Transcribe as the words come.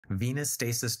Venous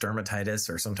stasis dermatitis,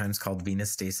 or sometimes called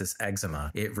venous stasis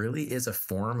eczema, it really is a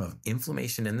form of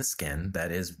inflammation in the skin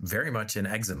that is very much an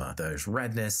eczema. There's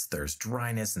redness, there's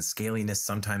dryness and scaliness.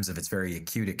 Sometimes if it's very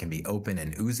acute, it can be open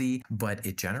and oozy, but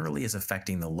it generally is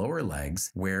affecting the lower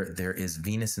legs where there is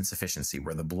venous insufficiency,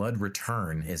 where the blood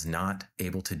return is not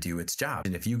able to do its job.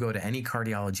 And if you go to any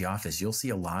cardiology office, you'll see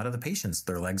a lot of the patients,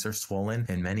 their legs are swollen,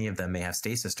 and many of them may have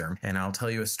stasis derm. And I'll tell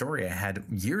you a story I had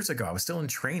years ago. I was still in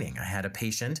training. I had a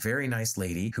patient, very nice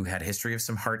lady, who had a history of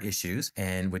some heart issues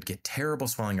and would get terrible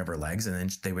swelling of her legs, and then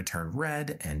they would turn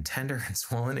red and tender and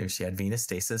swollen if she had venous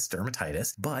stasis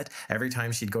dermatitis. But every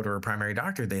time she'd go to her primary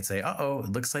doctor, they'd say, uh-oh,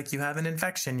 it looks like you have an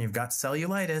infection. You've got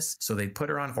cellulitis. So they'd put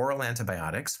her on oral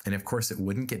antibiotics. And of course, it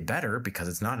wouldn't get better because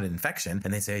it's not an infection.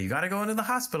 And they'd say, you got to go into the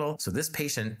hospital. So this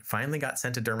patient finally got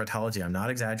sent to dermatology. I'm not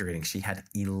exaggerating. She had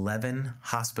 11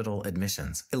 hospital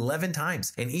admissions, 11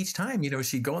 times. And each time,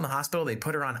 she'd go in the hospital, they'd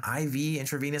put her on IV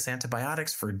intravenous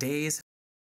antibiotics for days.